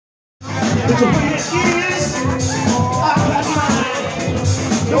It's the way it is. I got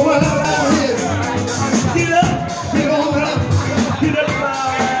mine. No one around here. Get up, get on up, get up,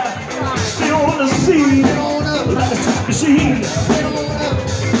 stay on the scene. Get on up like a sex machine. Get on up,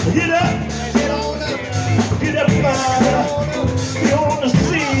 get up, get on up, get up, stay on the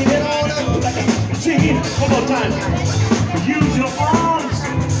scene. Get on up like a sex machine. One more time. Use your arms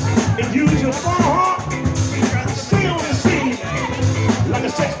and use your forearm. Stay on the scene like a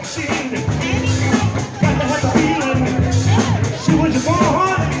sex machine.